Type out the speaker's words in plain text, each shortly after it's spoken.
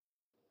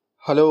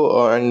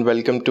Hello and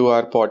welcome to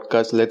our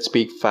podcast Let's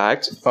Speak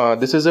Facts.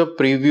 This is a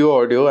preview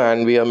audio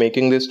and we are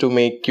making this to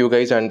make you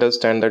guys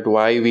understand that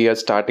why we are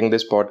starting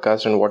this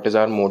podcast and what is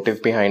our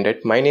motive behind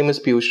it. My name is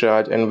Piyush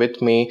Raj and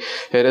with me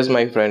here is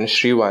my friend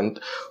Shrivant,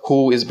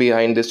 who is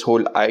behind this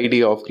whole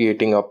idea of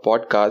creating a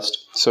podcast.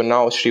 So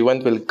now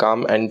Shrivant will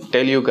come and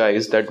tell you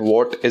guys that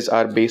what is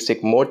our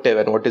basic motive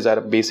and what is our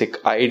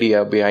basic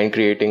idea behind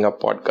creating a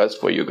podcast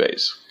for you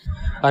guys.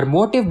 Our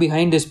motive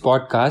behind this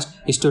podcast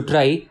is to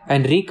try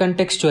and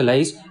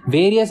recontextualize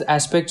various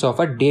aspects of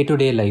our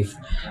day-to-day life.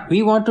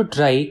 We want to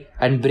try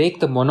and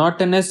break the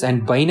monotonous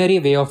and binary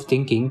way of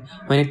thinking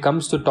when it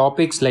comes to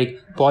topics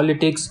like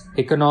politics,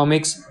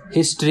 economics,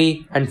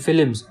 history, and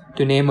films,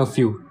 to name a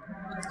few.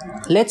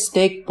 Let's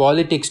take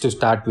politics to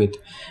start with.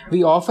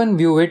 We often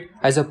view it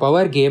as a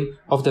power game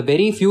of the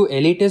very few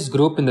elitist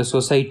group in the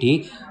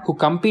society who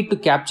compete to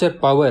capture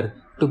power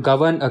to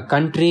govern a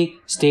country,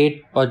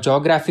 state, or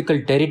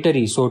geographical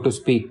territory, so to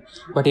speak.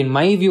 But in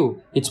my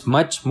view, it's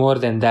much more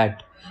than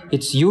that.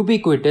 It's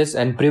ubiquitous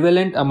and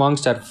prevalent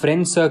amongst our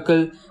friend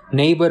circle,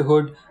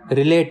 neighborhood,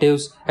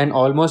 relatives, and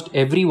almost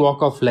every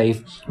walk of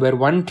life, where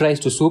one tries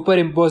to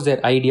superimpose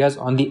their ideas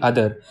on the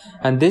other,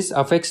 and this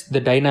affects the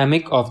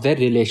dynamic of their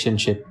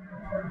relationship.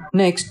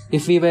 Next,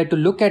 if we were to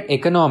look at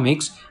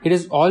economics, it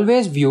is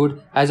always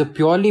viewed as a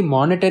purely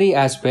monetary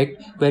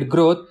aspect where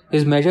growth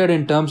is measured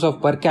in terms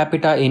of per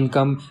capita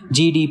income,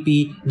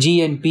 GDP,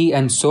 GNP,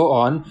 and so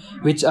on,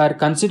 which are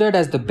considered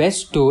as the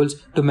best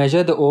tools to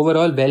measure the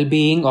overall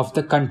well-being of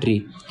the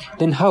country.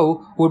 Then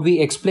how would we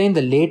explain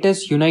the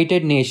latest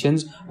United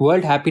Nations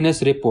World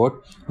Happiness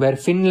Report, where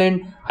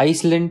Finland,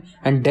 Iceland,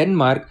 and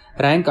Denmark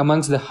rank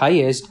amongst the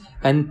highest,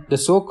 and the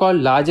so-called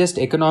largest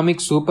economic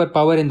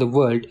superpower in the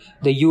world,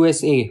 the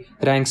USA,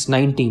 ranks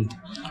 19th.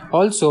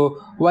 Also,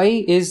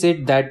 why is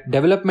it that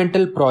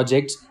developmental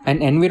projects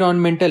and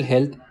environmental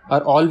health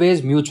are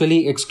always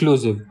mutually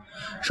exclusive?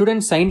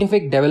 Shouldn't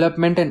scientific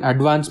development and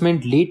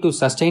advancement lead to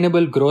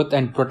sustainable growth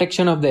and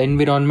protection of the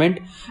environment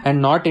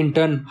and not in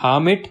turn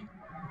harm it?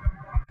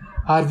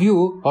 Our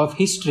view of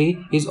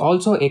history is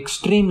also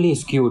extremely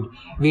skewed.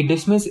 We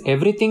dismiss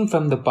everything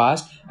from the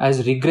past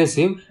as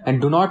regressive and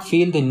do not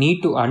feel the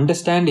need to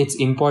understand its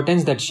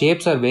importance that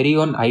shapes our very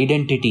own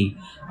identity.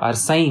 Our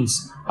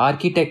science,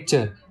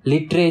 architecture,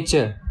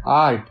 literature,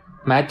 art,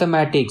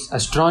 mathematics,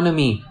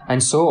 astronomy,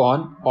 and so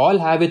on all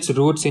have its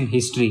roots in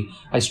history.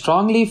 I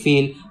strongly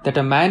feel that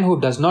a man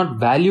who does not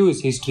value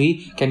his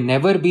history can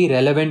never be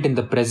relevant in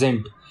the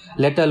present,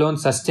 let alone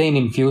sustain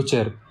in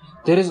future.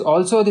 There is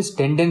also this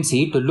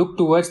tendency to look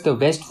towards the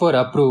West for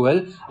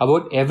approval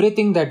about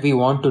everything that we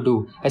want to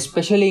do,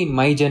 especially in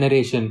my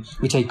generation,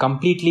 which I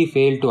completely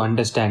fail to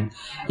understand.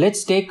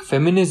 Let's take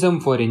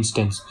feminism for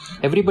instance.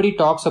 Everybody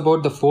talks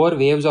about the 4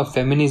 waves of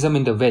feminism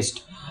in the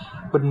West,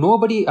 but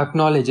nobody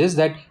acknowledges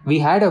that we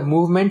had a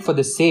movement for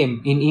the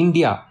same in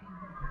India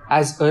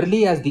as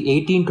early as the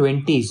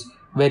 1820s,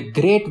 where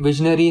great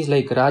visionaries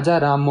like Raja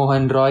Ram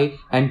Mohan Roy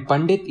and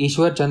Pandit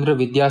Ishwar Chandra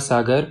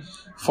Vidyasagar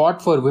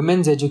fought for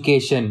women's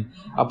education,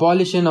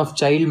 abolition of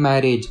child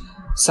marriage,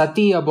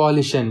 sati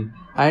abolition,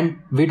 and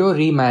widow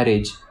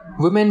remarriage.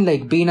 Women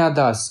like Beena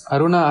Das,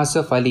 Aruna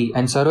Asaf Ali,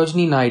 and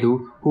Sarojini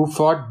Naidu, who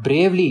fought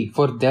bravely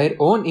for their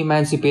own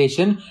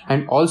emancipation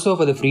and also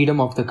for the freedom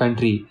of the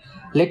country.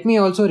 Let me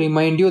also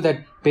remind you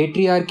that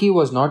patriarchy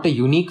was not a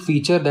unique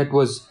feature that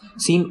was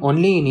seen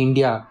only in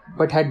India,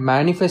 but had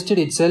manifested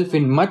itself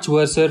in much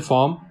worse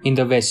form in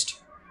the West.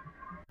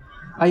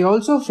 I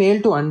also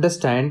fail to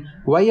understand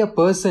why a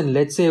person,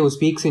 let's say, who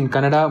speaks in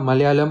Kannada,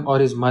 Malayalam, or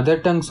his mother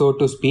tongue, so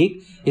to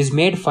speak, is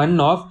made fun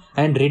of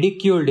and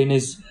ridiculed in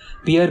his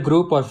peer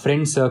group or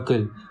friend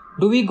circle.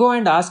 Do we go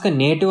and ask a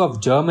native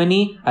of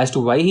Germany as to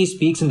why he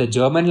speaks in the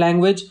German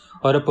language,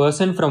 or a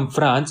person from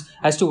France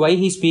as to why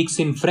he speaks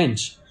in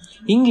French?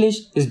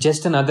 English is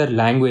just another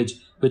language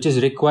which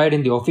is required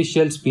in the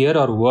official sphere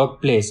or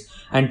workplace,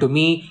 and to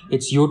me,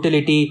 its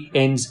utility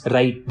ends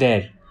right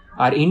there.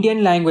 Our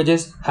Indian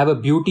languages have a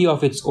beauty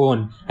of its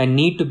own and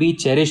need to be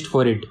cherished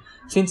for it.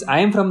 Since I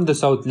am from the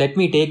South, let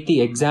me take the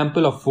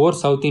example of 4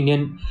 South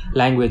Indian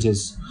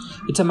languages.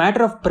 It's a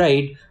matter of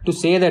pride to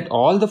say that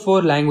all the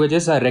 4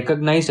 languages are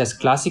recognized as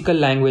classical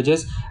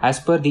languages as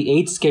per the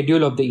 8th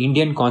schedule of the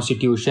Indian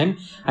Constitution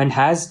and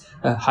has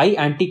a high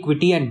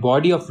antiquity and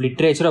body of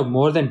literature of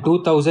more than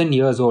 2000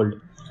 years old.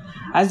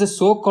 As the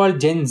so-called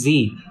Gen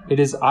Z, it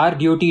is our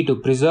duty to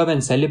preserve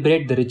and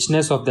celebrate the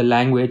richness of the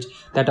language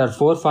that our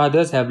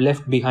forefathers have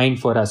left behind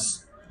for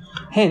us.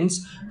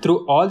 Hence,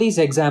 through all these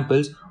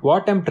examples,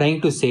 what I'm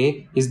trying to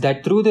say is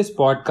that through this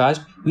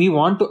podcast, we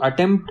want to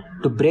attempt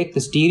to break the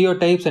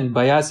stereotypes and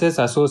biases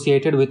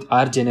associated with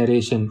our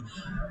generation.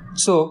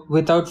 So,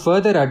 without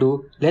further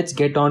ado, let's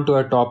get on to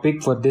our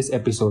topic for this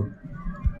episode.